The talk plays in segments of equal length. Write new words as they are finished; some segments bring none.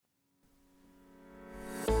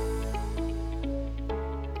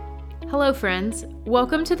Hello, friends.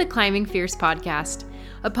 Welcome to the Climbing Fierce podcast,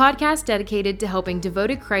 a podcast dedicated to helping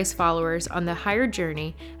devoted Christ followers on the higher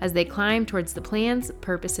journey as they climb towards the plans,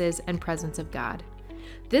 purposes, and presence of God.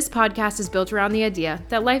 This podcast is built around the idea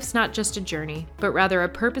that life's not just a journey, but rather a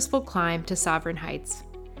purposeful climb to sovereign heights.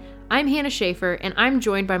 I'm Hannah Schaefer, and I'm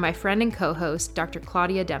joined by my friend and co-host, Dr.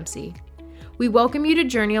 Claudia Dempsey. We welcome you to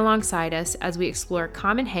journey alongside us as we explore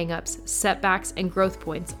common hangups, setbacks, and growth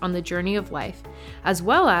points on the journey of life, as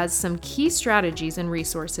well as some key strategies and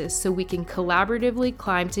resources so we can collaboratively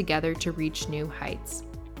climb together to reach new heights.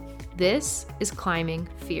 This is Climbing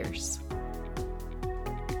Fierce.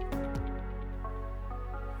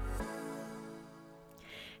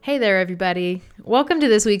 Hey there, everybody. Welcome to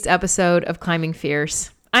this week's episode of Climbing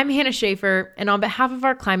Fierce. I'm Hannah Schaefer, and on behalf of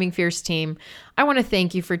our Climbing Fierce team, I want to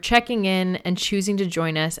thank you for checking in and choosing to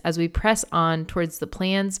join us as we press on towards the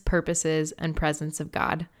plans, purposes, and presence of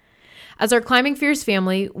God. As our Climbing Fierce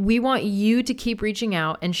family, we want you to keep reaching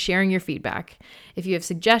out and sharing your feedback. If you have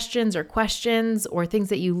suggestions or questions or things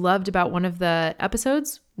that you loved about one of the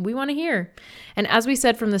episodes, we want to hear. And as we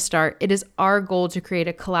said from the start, it is our goal to create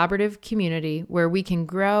a collaborative community where we can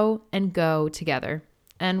grow and go together.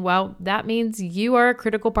 And well, that means you are a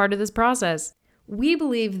critical part of this process. We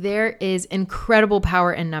believe there is incredible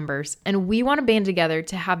power in numbers, and we want to band together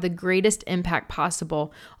to have the greatest impact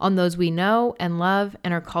possible on those we know and love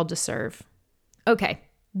and are called to serve. Okay,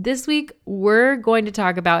 this week we're going to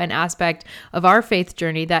talk about an aspect of our faith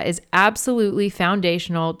journey that is absolutely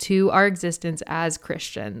foundational to our existence as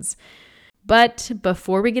Christians. But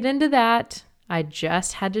before we get into that, I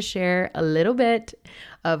just had to share a little bit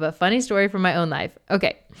of a funny story from my own life.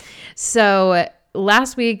 Okay, so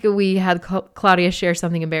last week we had Claudia share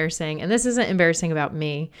something embarrassing, and this isn't embarrassing about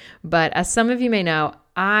me, but as some of you may know,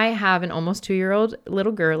 I have an almost 2-year-old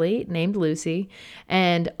little girly named Lucy,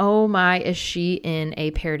 and oh my, is she in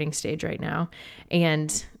a parenting stage right now.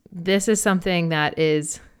 And this is something that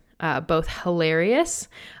is both hilarious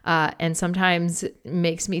and sometimes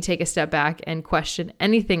makes me take a step back and question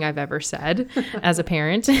anything I've ever said as a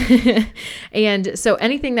parent. And so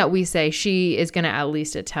anything that we say, she is going to at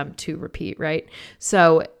least attempt to repeat, right?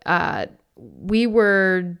 So we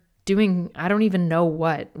were doing, I don't even know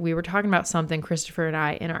what. We were talking about something, Christopher and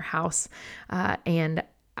I, in our house, and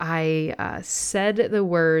I said the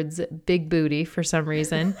words big booty for some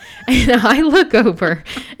reason, and I look over,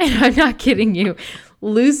 and I'm not kidding you,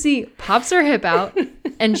 Lucy pops her hip out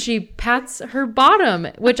and she pats her bottom,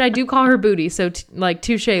 which I do call her booty. So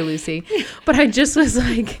touche, Lucy. But I just was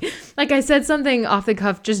like I said something off the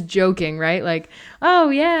cuff, just joking, right? Like, oh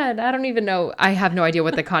yeah, I don't even know. I have no idea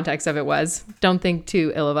what the context of it was. Don't think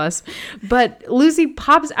too ill of us. But Lucy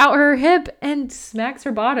pops out her hip and smacks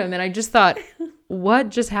her bottom. And I just thought, what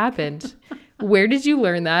just happened? Where did you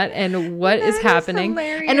learn that? And what is happening?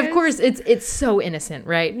 And of course, it's so innocent,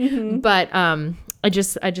 right? Mm-hmm. But I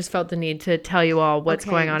just felt the need to tell you all what's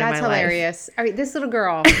going on in my life. That's hilarious. All right, this little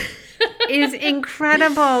girl is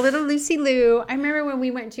incredible. Little Lucy Lou. I remember when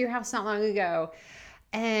we went to your house not long ago,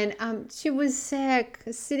 and she was sick,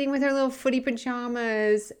 sitting with her little footy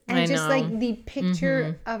pajamas, and just like the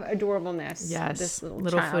picture of adorableness. Yes, this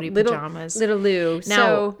little child. Footy pajamas. Little Lou.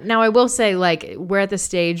 Now I will say, like, we're at the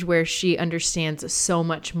stage where she understands so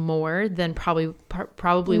much more than probably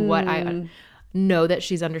what I know that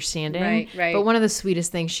she's understanding. Right. But one of the sweetest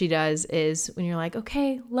things she does is when you're like,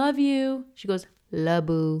 okay, love you, she goes, love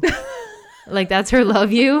boo. Like, that's her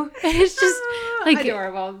love you. And it's just like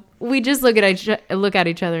adorable. We just look at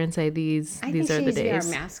each other and say, these are the days. I think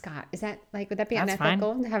she's our mascot. Is that would that be That's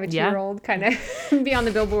unethical fine. To have a 2-year-old kind of be on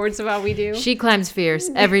the billboards of all we do? She climbs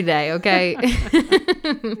fierce every day, okay?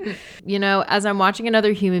 You know, as I'm watching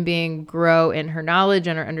another human being grow in her knowledge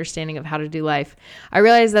and her understanding of how to do life, I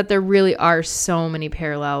realize that there really are so many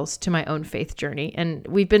parallels to my own faith journey. And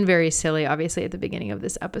we've been very silly, obviously, at the beginning of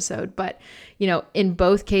this episode. But, you know, in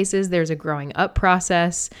both cases, there's a growing up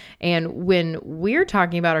process. And when we're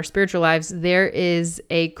talking about our spiritual lives, there is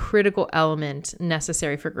a critical element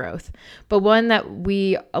necessary for growth, but one that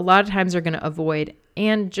we a lot of times are going to avoid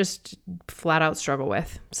and just flat out struggle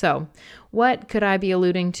with. So what could I be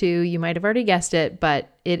alluding to? You might have already guessed it, but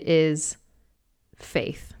it is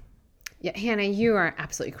faith. Yeah, Hannah, you are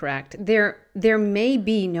absolutely correct. There may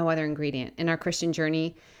be no other ingredient in our Christian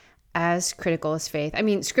journey as critical as faith. I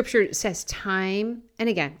mean, Scripture says time and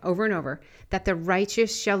again, over and over, that the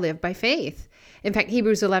righteous shall live by faith. In fact,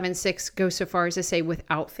 Hebrews 11:6 goes so far as to say,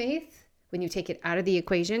 without faith, when you take it out of the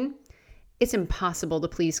equation, it's impossible to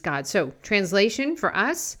please God. So, translation for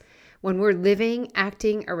us, when we're living,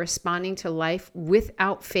 acting, or responding to life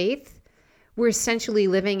without faith, we're essentially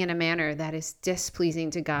living in a manner that is displeasing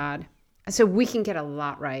to God. So we can get a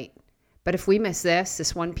lot right, But if we miss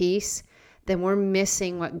this one piece, then we're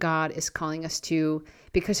missing what God is calling us to,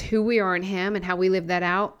 because who we are in him and how we live that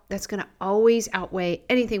out, that's going to always outweigh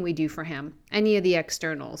anything we do for him, any of the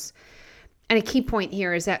externals. And a key point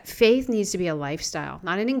here is that faith needs to be a lifestyle,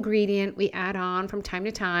 not an ingredient we add on from time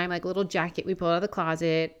to time, like a little jacket we pull out of the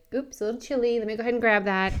closet. Oops, a little chilly. Let me go ahead and grab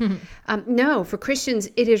that. No, for Christians,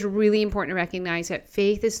 it is really important to recognize that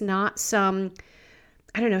faith is not some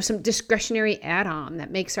discretionary add-on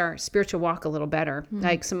that makes our spiritual walk a little better.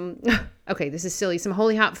 Like okay, this is silly, some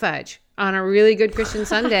holy hot fudge on a really good Christian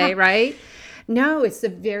Sunday, right? No, it's the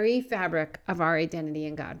very fabric of our identity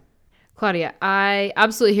in God. Claudia, I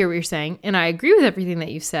absolutely hear what you're saying, and I agree with everything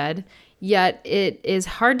that you've said, yet it is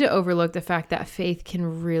hard to overlook the fact that faith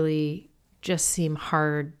can really just seem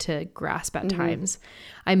hard to grasp at times.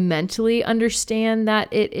 I mentally understand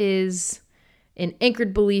that it is an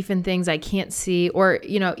anchored belief in things I can't see, or,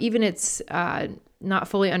 even it's not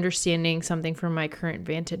fully understanding something from my current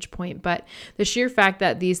vantage point. But the sheer fact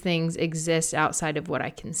that these things exist outside of what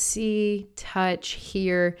I can see, touch,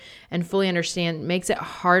 hear, and fully understand makes it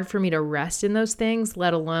hard for me to rest in those things,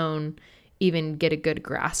 let alone even get a good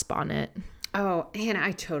grasp on it. Oh, Hannah,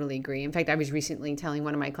 I totally agree. In fact, I was recently telling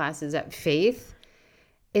one of my classes that faith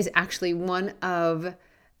is actually one of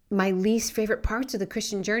my least favorite parts of the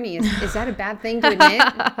Christian journey. Is that a bad thing to admit?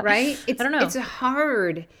 Right? I don't know. It's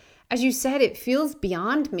hard. As you said, it feels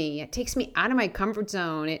beyond me. It takes me out of my comfort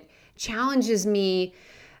zone. It challenges me,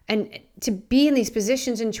 and to be in these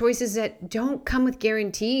positions and choices that don't come with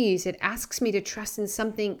guarantees. It asks me to trust in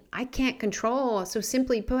something I can't control. So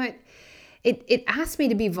simply put, it asks me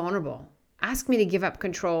to be vulnerable, ask me to give up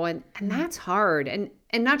control. And that's hard. And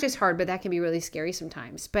not just hard, but that can be really scary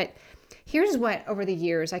sometimes. But here's what over the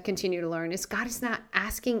years I continue to learn is God is not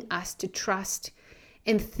asking us to trust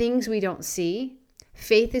in things we don't see.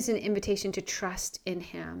 Faith is an invitation to trust in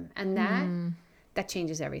him. And that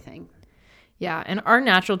changes everything. Yeah. And our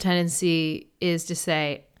natural tendency is to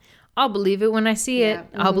say, I'll believe it when I see it.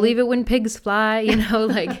 I'll believe it when pigs fly,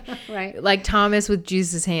 Right. Like Thomas with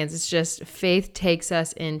Jesus' hands. It's just faith takes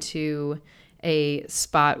us into a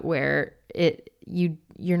spot where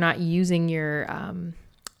you're not using your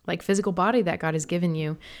physical body that God has given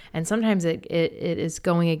you. And sometimes it is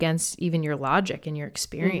going against even your logic and your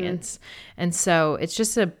experience. And so it's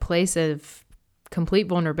just a place of complete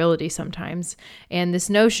vulnerability sometimes. And this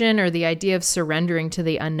notion or the idea of surrendering to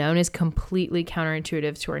the unknown is completely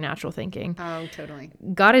counterintuitive to our natural thinking. Oh, totally.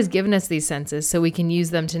 God has given us these senses so we can use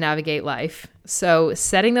them to navigate life. So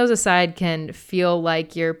setting those aside can feel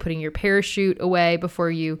like you're putting your parachute away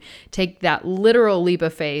before you take that literal leap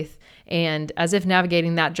of faith. And as if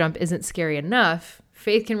navigating that jump isn't scary enough,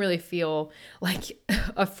 faith can really feel like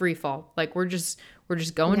a free fall. Like we're just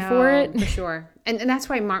going for it. For sure. And that's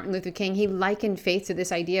why Martin Luther King, he likened faith to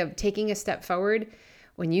this idea of taking a step forward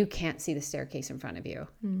when you can't see the staircase in front of you.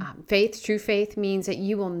 True faith means that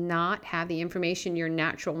you will not have the information your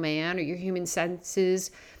natural man or your human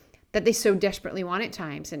senses that they so desperately want at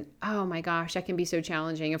times. And oh my gosh, that can be so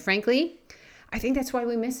challenging. And frankly, I think that's why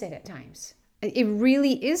we miss it at times. It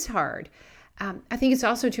really is hard. I think it's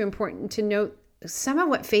also too important to note some of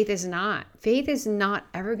what faith is not. Faith is not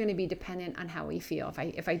ever going to be dependent on how we feel.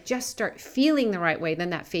 If I just start feeling the right way,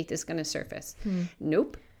 then that faith is going to surface.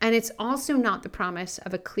 Nope. And it's also not the promise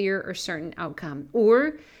of a clear or certain outcome.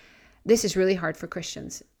 Or this is really hard for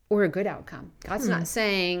Christians, or a good outcome. God's not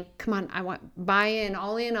saying, come on, I want buy-in,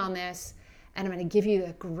 all in on this, and I'm going to give you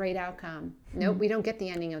a great outcome. Nope, we don't get the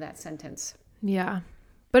ending of that sentence. Yeah.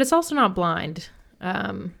 But it's also not blind.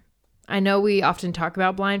 I know we often talk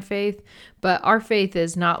about blind faith, but our faith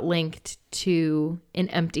is not linked to an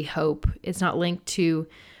empty hope. It's not linked to,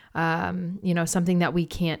 something that we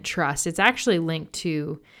can't trust. It's actually linked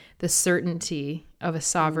to the certainty of a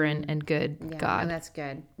sovereign and good God. Oh, that's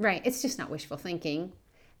good. Right. It's just not wishful thinking.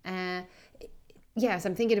 Yes,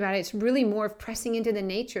 I'm thinking about it. It's really more of pressing into the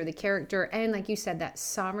nature, the character, and like you said, that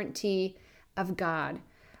sovereignty of God.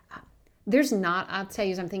 I'll tell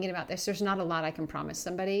you as I'm thinking about this, there's not a lot I can promise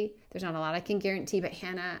somebody. There's not a lot I can guarantee, but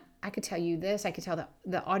Hannah, I could tell you this, I could tell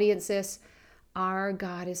the audience this, our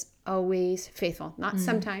God is always faithful. Not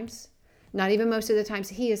sometimes, not even most of the times.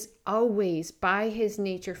 He is always, by his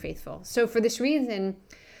nature, faithful. So for this reason,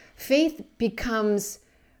 faith becomes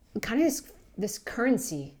kind of this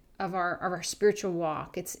currency of our spiritual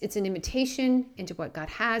walk. It's an invitation into what God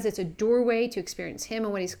has. It's a doorway to experience him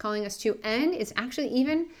and what he's calling us to. And it's actually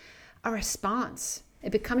even a response.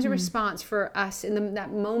 It becomes a response for us in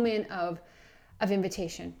that moment of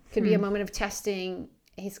invitation. Could be a moment of testing.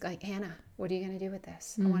 He's like, Hannah, what are you going to do with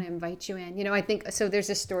this? I want to invite you in. I think, so there's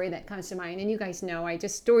a story that comes to mind, and you guys know,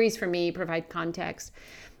 stories for me provide context.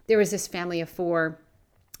 there was this family of 4,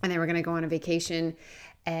 and they were going to go on a vacation.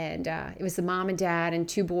 And it was the mom and dad and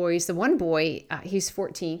 2 boys. The one boy, he's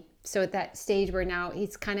 14. So at that stage where now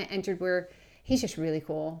he's kind of entered where he's just really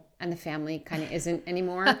cool, and the family kind of isn't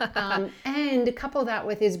anymore. And couple that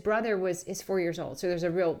with his brother is 4 years old. So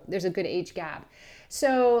there's a good age gap.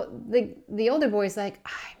 So the older boy's like,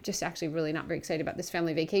 I'm just actually really not very excited about this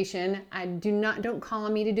family vacation. Don't call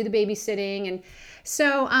on me to do the babysitting. And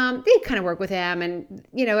so they kind of work with him, and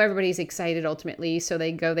everybody's excited ultimately. So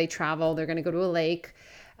they travel, they're going to go to a lake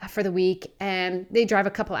for the week, and they drive a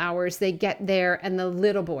couple hours. They get there, and the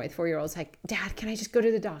little boy, the 4-year-old's like, Dad, can I just go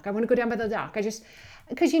to the dock? I want to go down by the dock.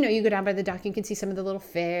 Because you go down by the dock, you can see some of the little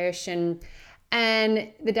fish, and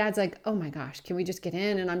the dad's like, oh my gosh, can we just get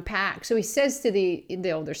in and unpack? So he says to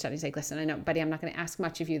the older son, he's like, listen, I know, buddy, I'm not going to ask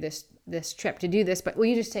much of you this trip to do this, but will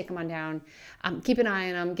you just take them on down? Keep an eye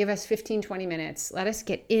on them. Give us 15, 20 minutes. Let us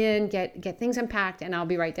get in, get things unpacked, and I'll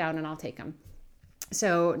be right down and I'll take them.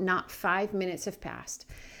 So not 5 minutes have passed.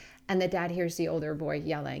 And the dad hears the older boy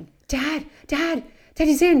yelling, Dad,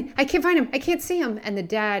 he's in. I can't find him. I can't see him. And the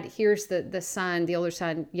dad hears the older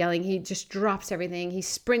son yelling. He just drops everything. He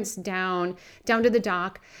sprints down to the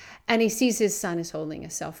dock, and he sees his son is holding a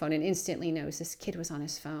cell phone, and instantly knows this kid was on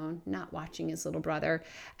his phone, not watching his little brother.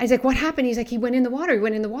 And he's like, what happened? He's like, he went in the water,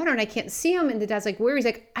 and I can't see him. And the dad's like, where? He's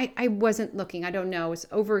like, I wasn't looking. I don't know. It's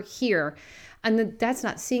over here. And the dad's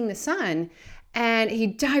not seeing the son. And he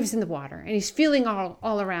dives in the water, and he's feeling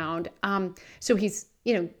all around. So he's,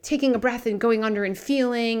 taking a breath and going under and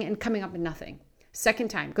feeling and coming up with nothing. Second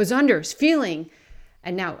time, goes under, is feeling.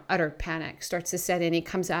 And now utter panic starts to set in. He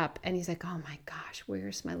comes up and he's like, oh my gosh,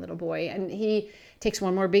 where's my little boy? And he takes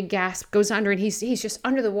one more big gasp, goes under, and he's just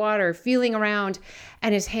under the water, feeling around.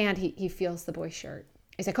 And his hand, he feels the boy's shirt.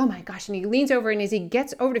 He's like, oh my gosh. And he leans over, and as he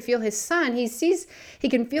gets over to feel his son, he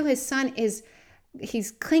can feel his son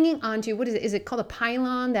he's clinging onto, what is it? Is it called a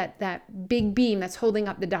pylon? That big beam that's holding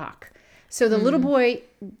up the dock. So the little boy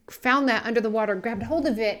found that under the water, grabbed hold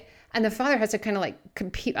of it, and the father has to kind of like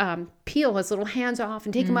peel his little hands off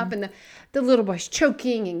and take him up, and the little boy's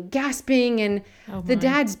choking and gasping, and the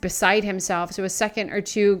dad's beside himself. So a second or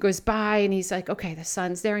two goes by, and he's like, okay, the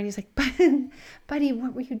son's there, and he's like, buddy,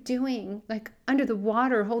 what were you doing? Like under the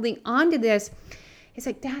water, holding on to this. He's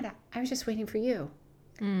like, Dad, I was just waiting for you.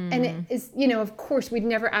 And it is, of course, we'd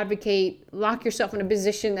never advocate lock yourself in a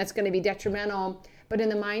position that's going to be detrimental. But in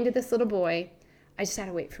the mind of this little boy, I just had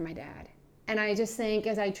to wait for my dad. And I just think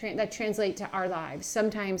as that translate to our lives,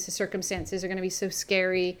 sometimes the circumstances are going to be so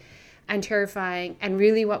scary and terrifying. And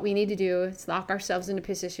really what we need to do is lock ourselves in a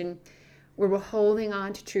position where we're holding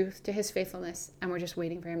on to truth, to his faithfulness, and we're just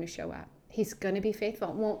waiting for him to show up. He's going to be faithful.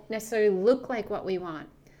 It won't necessarily look like what we want,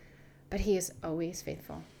 but he is always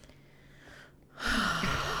faithful.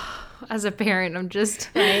 As a parent, I'm just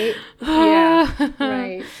right. Yeah.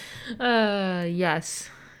 Right. Yes.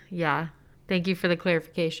 Yeah. Thank you for the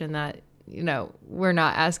clarification that we're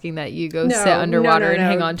not asking that you go sit underwater and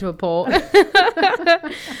hang on to a pole.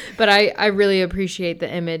 But I really appreciate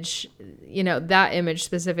the image, that image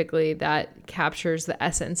specifically that captures the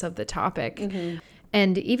essence of the topic. Mm-hmm.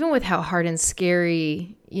 And even with how hard and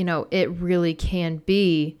scary, it really can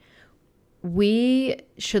be, we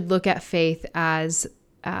should look at faith as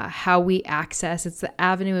how we access. It's the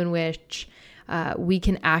avenue in which we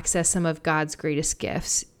can access some of God's greatest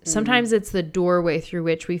gifts. Sometimes it's the doorway through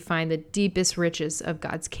which we find the deepest riches of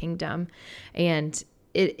God's kingdom. And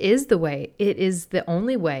it is the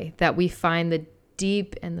only way that we find the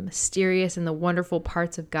deep and the mysterious and the wonderful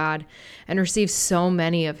parts of God and receive so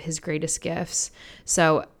many of his greatest gifts.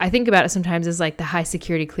 So I think about it sometimes as like the high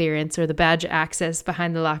security clearance or the badge access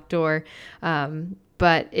behind the locked door.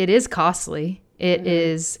 But it is costly. It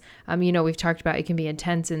is, we've talked about it can be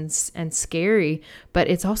intense and scary, but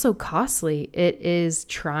it's also costly. It is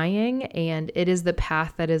trying, and it is the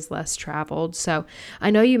path that is less traveled. So I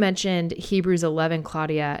know you mentioned Hebrews 11,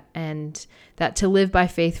 Claudia, and that to live by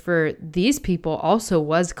faith for these people also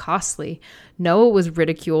was costly. Noah was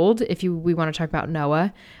ridiculed. We want to talk about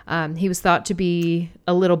Noah, he was thought to be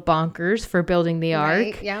a little bonkers for building the ark.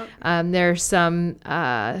 Right, yeah. There's some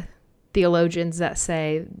theologians that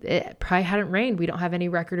say it probably hadn't rained. We don't have any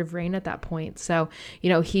record of rain at that point. So,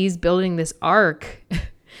 he's building this ark and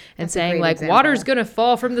That's saying like example. Water's going to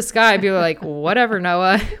fall from the sky. People are like, whatever,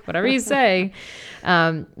 Noah, whatever you say.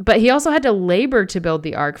 But he also had to labor to build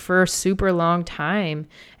the ark for a super long time.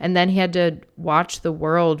 And then he had to watch the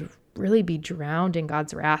world really be drowned in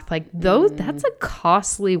God's wrath. Like that's a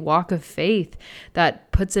costly walk of faith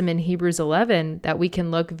that puts him in Hebrews 11 that we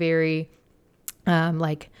can look very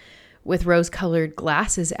like with rose-colored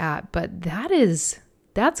glasses at, but that is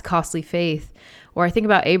that's costly faith. Or I think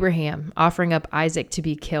about Abraham offering up Isaac to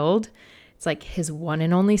be killed. It's like his one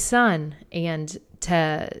and only son. And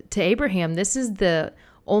to Abraham, this is the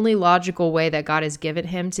only logical way that God has given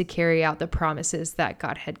him to carry out the promises that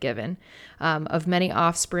God had given, of many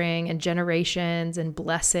offspring and generations and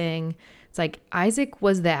blessing. It's like Isaac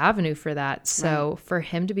was the avenue for that. So for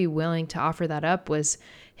him to be willing to offer that up was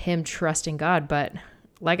him trusting God. But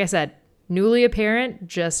like I said, newly a parent,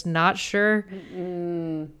 just not sure.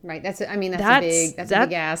 Right. That's a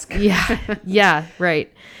big ask. Yeah.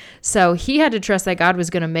 Right. So he had to trust that God was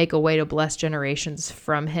going to make a way to bless generations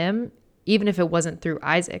from him, even if it wasn't through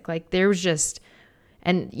Isaac. Like there was just,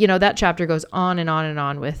 and that chapter goes on and on and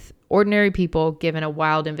on with ordinary people given a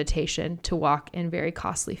wild invitation to walk in very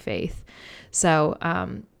costly faith. So,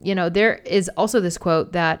 there is also this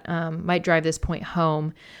quote that might drive this point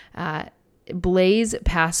home. Blaise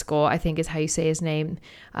Pascal, I think is how you say his name.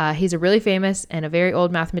 He's a really famous and a very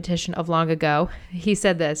old mathematician of long ago. He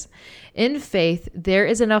said this: "In faith, there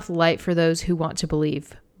is enough light for those who want to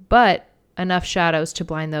believe, but enough shadows to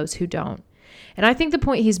blind those who don't." And I think the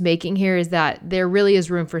point he's making here is that there really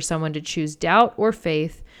is room for someone to choose doubt or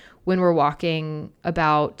faith when we're walking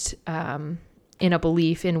about in a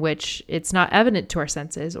belief in which it's not evident to our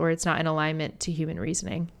senses or it's not in alignment to human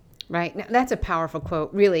reasoning. Right. Now, that's a powerful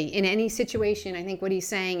quote, really. In any situation, I think what he's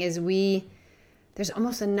saying is there's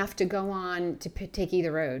almost enough to go on to take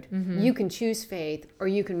either road. Mm-hmm. You can choose faith or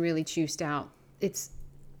you can really choose doubt. It's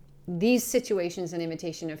these situations in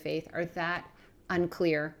imitation of faith are that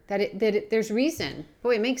unclear that there's reason.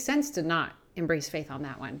 Boy, it makes sense to not embrace faith on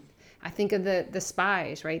that one. I think of the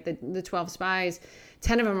spies, right? The 12 spies,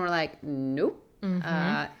 10 of them were like, nope.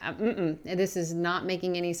 This is not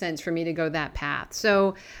making any sense for me to go that path.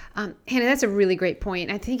 So, Hannah, that's a really great point.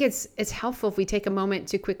 I think it's helpful if we take a moment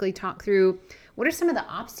to quickly talk through what are some of the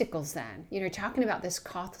obstacles then, talking about this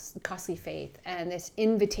costly faith and this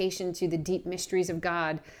invitation to the deep mysteries of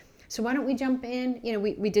God. So why don't we jump in?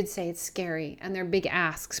 We did say it's scary and they're big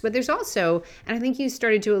asks, but there's also, and I think you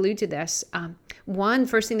started to allude to this,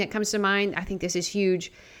 first thing that comes to mind, I think this is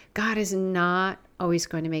huge. God is not always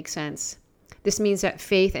going to make sense. This means that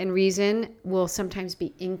faith and reason will sometimes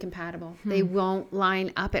be incompatible. They won't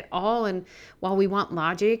line up at all. And while we want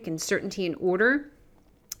logic and certainty and order,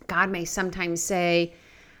 God may sometimes say,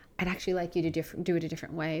 I'd actually like you to do it a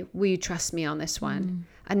different way. Will you trust me on this one?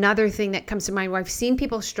 Another thing that comes to mind where I've seen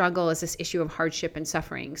people struggle is this issue of hardship and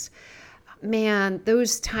sufferings. Man,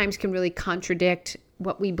 those times can really contradict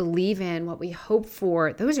what we believe in, what we hope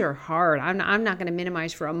for. Those are hard. I'm not going to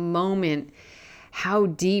minimize for a moment how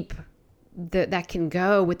deep that can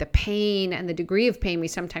go with the pain and the degree of pain we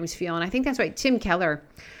sometimes feel. And I think that's why Tim Keller,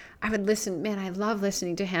 I love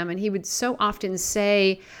listening to him. And he would so often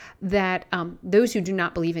say that those who do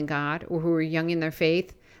not believe in God or who are young in their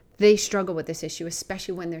faith, they struggle with this issue,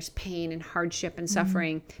 especially when there's pain and hardship and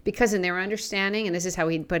suffering. Because in their understanding, and this is how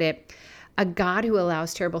he'd put it, a God who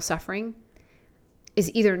allows terrible suffering is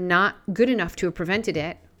either not good enough to have prevented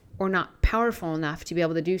it or not powerful enough to be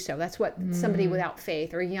able to do so. That's what somebody without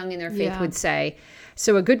faith or young in their faith would say.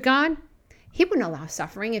 So a good God, he wouldn't allow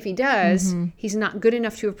suffering. If he does, he's not good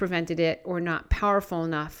enough to have prevented it or not powerful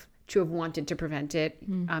enough to have wanted to prevent it.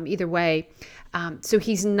 Either way. So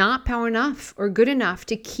he's not power enough or good enough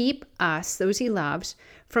to keep us, those he loves,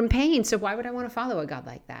 from pain. So why would I want to follow a God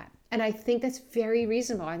like that? And I think that's very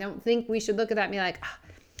reasonable. I don't think we should look at that and be like,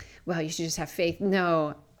 well, you should just have faith.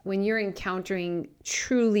 No. When you're encountering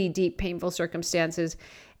truly deep, painful circumstances,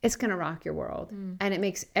 it's going to rock your world. And it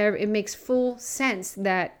makes full sense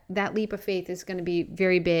that leap of faith is going to be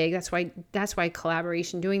very big. That's why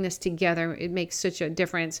collaboration, doing this together, it makes such a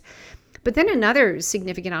difference. But then another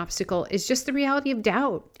significant obstacle is just the reality of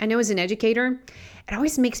doubt. I know as an educator, it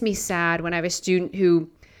always makes me sad when I have a student who,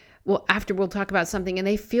 after we'll talk about something and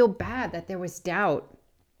they feel bad that there was doubt.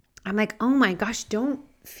 I'm like, oh my gosh, don't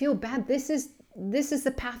feel bad. This is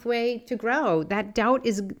the pathway to grow. That doubt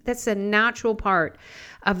that's a natural part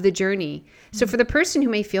of the journey. So for the person who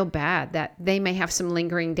may feel bad that they may have some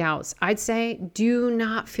lingering doubts, I'd say do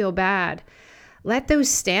not feel bad. Let those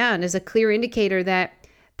stand as a clear indicator that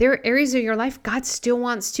there are areas of your life God still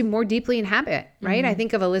wants to more deeply inhabit, right? I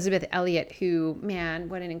think of Elizabeth Elliot, who, man,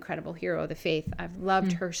 what an incredible hero of the faith. I've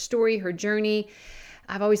loved her story, her journey.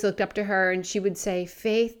 I've always looked up to her, and she would say,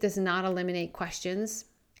 faith does not eliminate questions.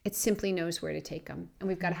 It simply knows where to take them. And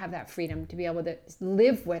we've got to have that freedom to be able to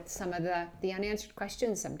live with some of the unanswered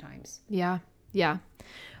questions sometimes. Yeah.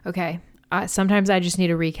 Okay. Sometimes I just need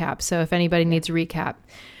a recap. So if anybody needs a recap.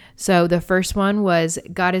 So the first one was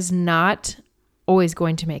God is not always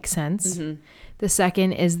going to make sense. The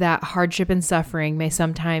second is that hardship and suffering may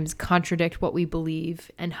sometimes contradict what we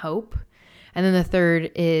believe and hope. And then the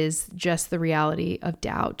third is just the reality of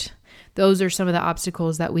doubt. Those are some of the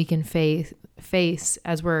obstacles that we can face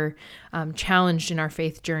as we're challenged in our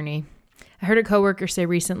faith journey. I heard a coworker say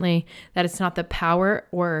recently that it's not the power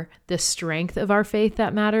or the strength of our faith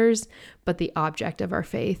that matters, but the object of our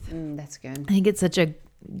faith. That's good. I think it's such a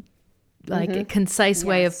a concise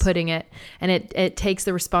way of putting it. And it takes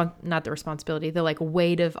the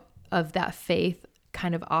weight of that faith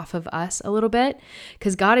kind of off of us a little bit,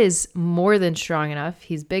 because God is more than strong enough.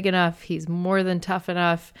 He's big enough. He's more than tough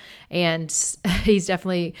enough. And he's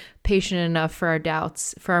definitely patient enough for our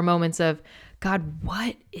doubts, for our moments of, God,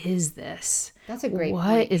 what is this? That's a great What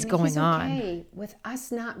point. is And going he's on? okay with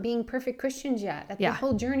us not being perfect Christians yet. The Yeah.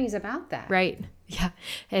 whole journey is about that. Right. Yeah.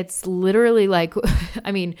 It's literally like,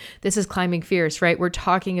 I mean, this is Climbing Fierce, right? We're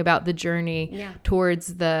talking about the journey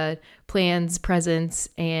towards the plans, presence,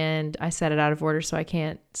 and I said it out of order, so I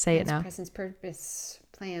can't say it now. Presence, purpose,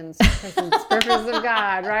 plans, presence, purpose of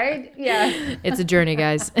God, right? Yeah. It's a journey,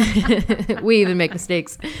 guys. We even make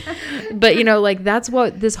mistakes. But, that's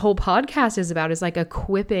what this whole podcast is about, is like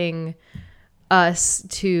equipping us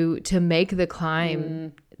to make the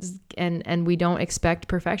climb. And we don't expect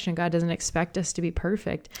perfection. God doesn't expect us to be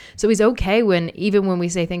perfect. So he's okay even when we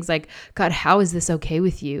say things like, God, how is this okay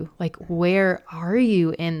with you? Like, where are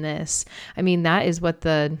you in this? I mean, that is what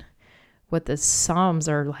the Psalms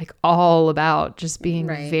are like all about, just being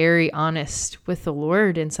very honest with the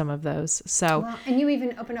Lord in some of those. So, well, and you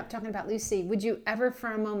even open up talking about Lucy. Would you ever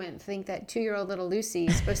for a moment think that 2-year-old little Lucy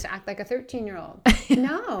is supposed to act like a 13-year-old?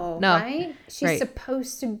 No, right? She's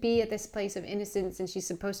supposed to be at this place of innocence, and she's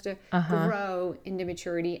supposed to grow into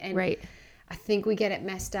maturity. And I think we get it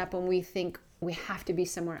messed up when we think we have to be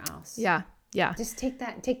somewhere else. Yeah. Yeah. Just take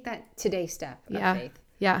that today step of faith.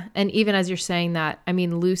 Yeah. And even as you're saying that, I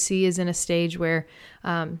mean, Lucy is in a stage where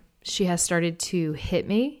she has started to hit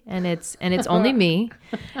me, and it's only me,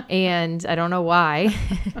 and I don't know why,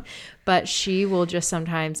 but she will just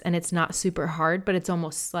sometimes, and it's not super hard, but it's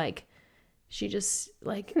almost like she just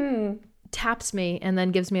like taps me and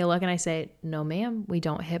then gives me a look, and I say, no, ma'am, we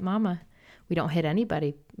don't hit mama. We don't hit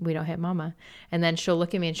anybody. We don't hit mama. And then she'll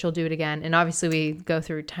look at me and she'll do it again. And obviously we go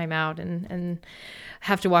through timeout and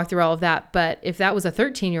have to walk through all of that. But if that was a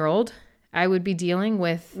 13-year-old, I would be dealing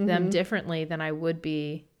with them differently than I would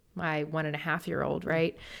be my 1.5-year-old,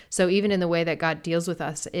 right? So even in the way that God deals with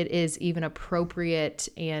us, it is even appropriate,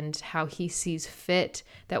 and how he sees fit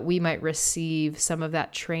that we might receive some of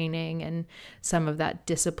that training and some of that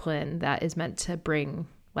discipline that is meant to bring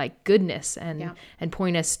like goodness and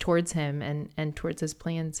point us towards him and towards his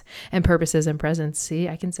plans and purposes and presence. See,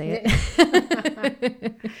 I can say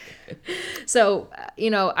it. So,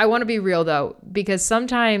 I want to be real though, because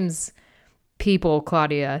sometimes people,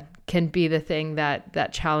 Claudia, can be the thing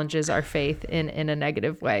that challenges our faith in a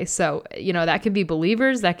negative way. So, that can be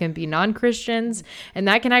believers, that can be non-Christians, and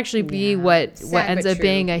that can actually be what ends up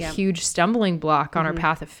being a huge stumbling block on our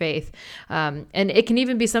path of faith. And it can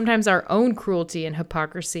even be sometimes our own cruelty and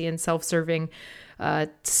hypocrisy and self-serving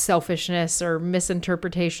selfishness or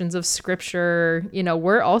misinterpretations of scripture.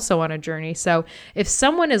 We're also on a journey. So if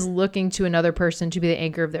someone is looking to another person to be the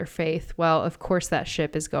anchor of their faith, well, of course that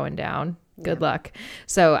ship is going down. Good luck.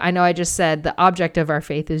 So I know I just said the object of our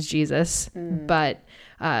faith is Jesus, but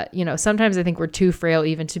sometimes I think we're too frail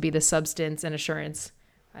even to be the substance and assurance.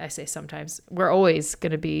 I say sometimes. We're always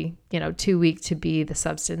going to be, too weak to be the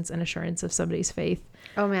substance and assurance of somebody's faith.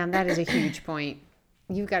 Oh man, that is a huge point.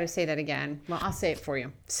 You've got to say that again. Well, I'll say it for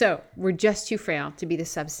you. So we're just too frail to be the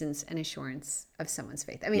substance and assurance of someone's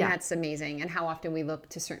faith. I mean, that's amazing. And how often we look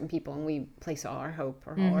to certain people and we place all our hope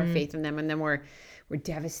or all our faith in them, and then we're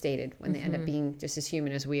devastated when they end up being just as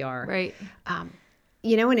human as we are. Right.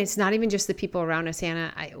 And it's not even just the people around us,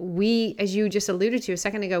 Hannah. We, as you just alluded to a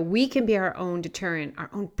second ago, we can be our own deterrent, our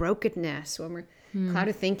own brokenness when we're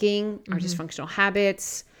clouded thinking, our dysfunctional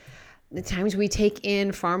habits, the times we take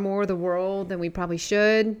in far more of the world than we probably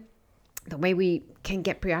should, the way we can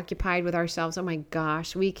get preoccupied with ourselves. Oh my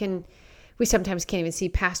gosh, we sometimes can't even see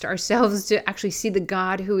past ourselves to actually see the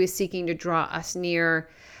God who is seeking to draw us near.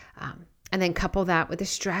 And then couple that with the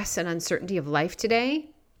stress and uncertainty of life today.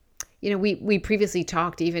 We previously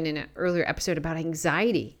talked even in an earlier episode about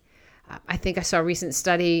anxiety. I think I saw a recent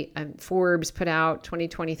study, Forbes put out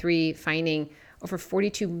 2023, finding over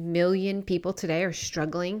 42 million people today are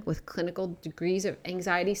struggling with clinical degrees of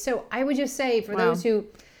anxiety. So I would just say for those who,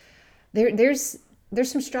 there's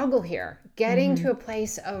there's some struggle here. Getting to a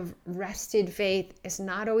place of rested faith is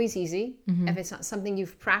not always easy. If it's not something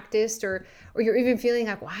you've practiced, or you're even feeling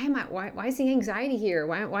like, why is the anxiety here?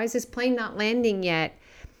 Why is this plane not landing yet?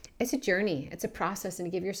 It's a journey. It's a process, and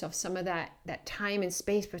to give yourself some of that time and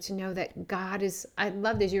space, but to know that God is, I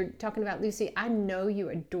love this. You're talking about Lucy. I know you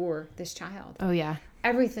adore this child. Oh yeah.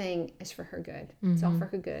 Everything is for her good. It's all for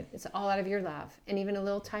her good. It's all out of your love. And even a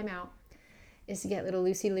little time out is to get little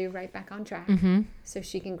Lucy Lou right back on track so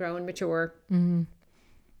she can grow and mature.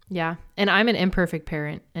 Yeah. And I'm an imperfect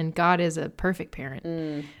parent, and God is a perfect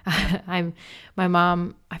parent. My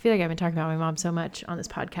mom, I feel like I've been talking about my mom so much on this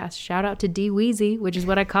podcast. Shout out to Dee Weezy, which is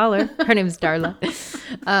what I call her. Her name is Darla.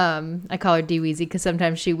 I call her Dee Weezy because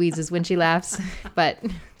sometimes she wheezes when she laughs, but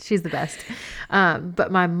she's the best.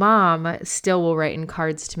 But my mom still will write in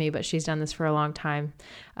cards to me, but she's done this for a long time.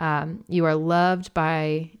 You are loved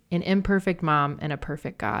by an imperfect mom and a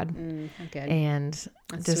perfect God. Good. And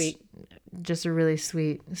That's sweet. Just a really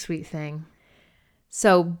sweet thing.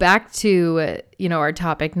 So back to, our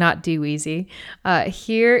topic, not Dee Weezy.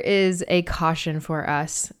 Here is a caution for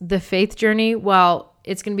us. The faith journey, while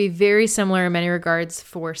it's going to be very similar in many regards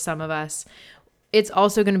for some of us, it's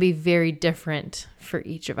also going to be very different for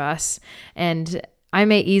each of us. And I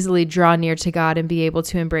may easily draw near to God and be able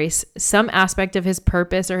to embrace some aspect of his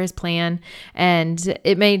purpose or his plan. And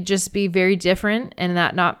it may just be very different, and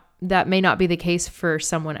that may not be the case for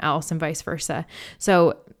someone else, and vice versa.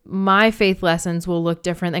 So my faith lessons will look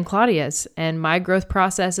different than Claudia's, and my growth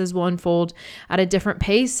processes will unfold at a different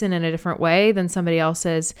pace and in a different way than somebody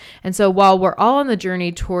else's. And so while we're all on the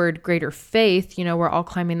journey toward greater faith, we're all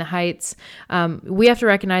climbing the heights, we have to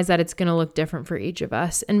recognize that it's going to look different for each of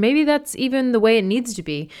us. And maybe that's even the way it needs to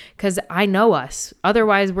be, because I know us.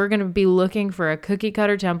 Otherwise, we're going to be looking for a cookie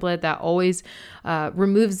cutter template that always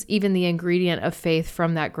removes even the ingredient of faith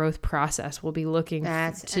from that growth process. We'll be looking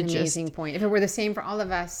That's an amazing point. If it were the same for all of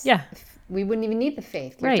us, we wouldn't even need the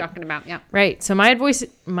faith you're talking about. Yeah. Right. So my advice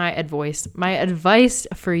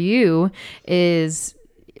for you is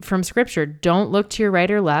from scripture. Don't look to your right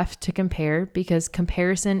or left to compare, because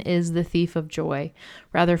comparison is the thief of joy.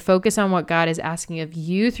 Rather, focus on what God is asking of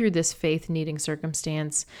you through this faith needing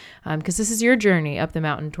circumstance, because this is your journey up the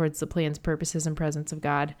mountain towards the plans, purposes, and presence of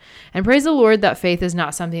God. And praise the Lord that faith is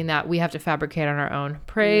not something that we have to fabricate on our own.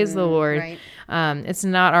 Praise the Lord. Right. It's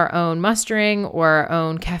not our own mustering or our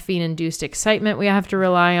own caffeine-induced excitement we have to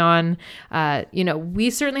rely on. We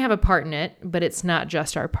certainly have a part in it, but it's not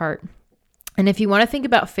just our part. And if you want to think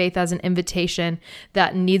about faith as an invitation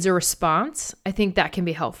that needs a response, I think that can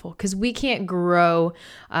be helpful, because we can't grow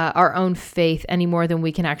our own faith any more than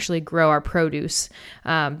we can actually grow our produce,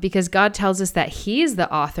 because God tells us that he is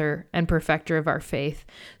the author and perfecter of our faith.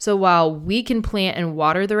 So while we can plant and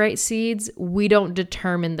water the right seeds, we don't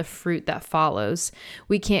determine the fruit that follows.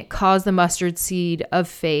 We can't cause the mustard seed of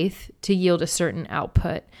faith to yield a certain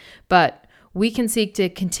output, but we can seek to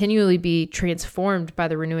continually be transformed by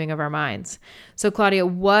the renewing of our minds. So Claudia,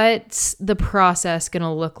 what's the process going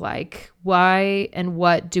to look like? Why and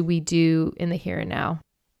what do we do in the here and now?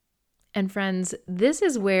 And friends, this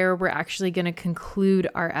is where we're actually going to conclude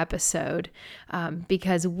our episode,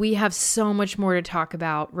 because we have so much more to talk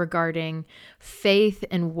about regarding faith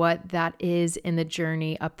and what that is in the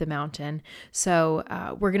journey up the mountain. So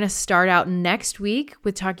we're going to start out next week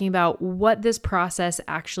with talking about what this process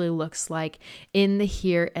actually looks like in the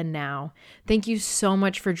here and now. Thank you so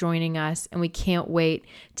much for joining us, and we can't wait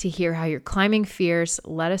to hear how you're climbing fierce.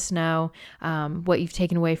 Let us know what you've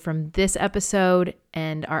taken away from this episode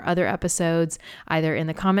and our other episodes, either in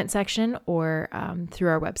the comment section or through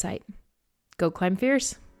our website. Go climb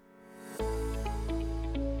fierce.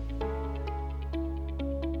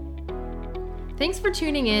 Thanks for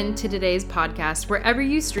tuning in to today's podcast, wherever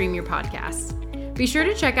you stream your podcasts. Be sure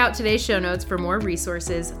to check out today's show notes for more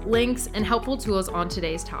resources, links, and helpful tools on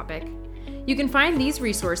today's topic. You can find these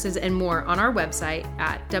resources and more on our website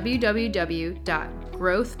at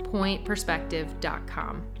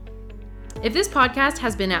www.growthpointperspective.com. If this podcast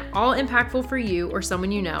has been at all impactful for you or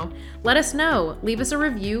someone you know, let us know. Leave us a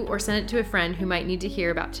review or send it to a friend who might need to hear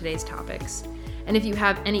about today's topics. And if you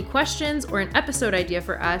have any questions or an episode idea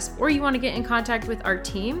for us, or you want to get in contact with our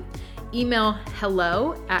team, email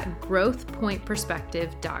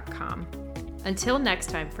hello@growthpointperspective.com. Until next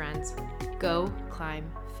time, friends, go climb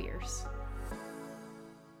fierce.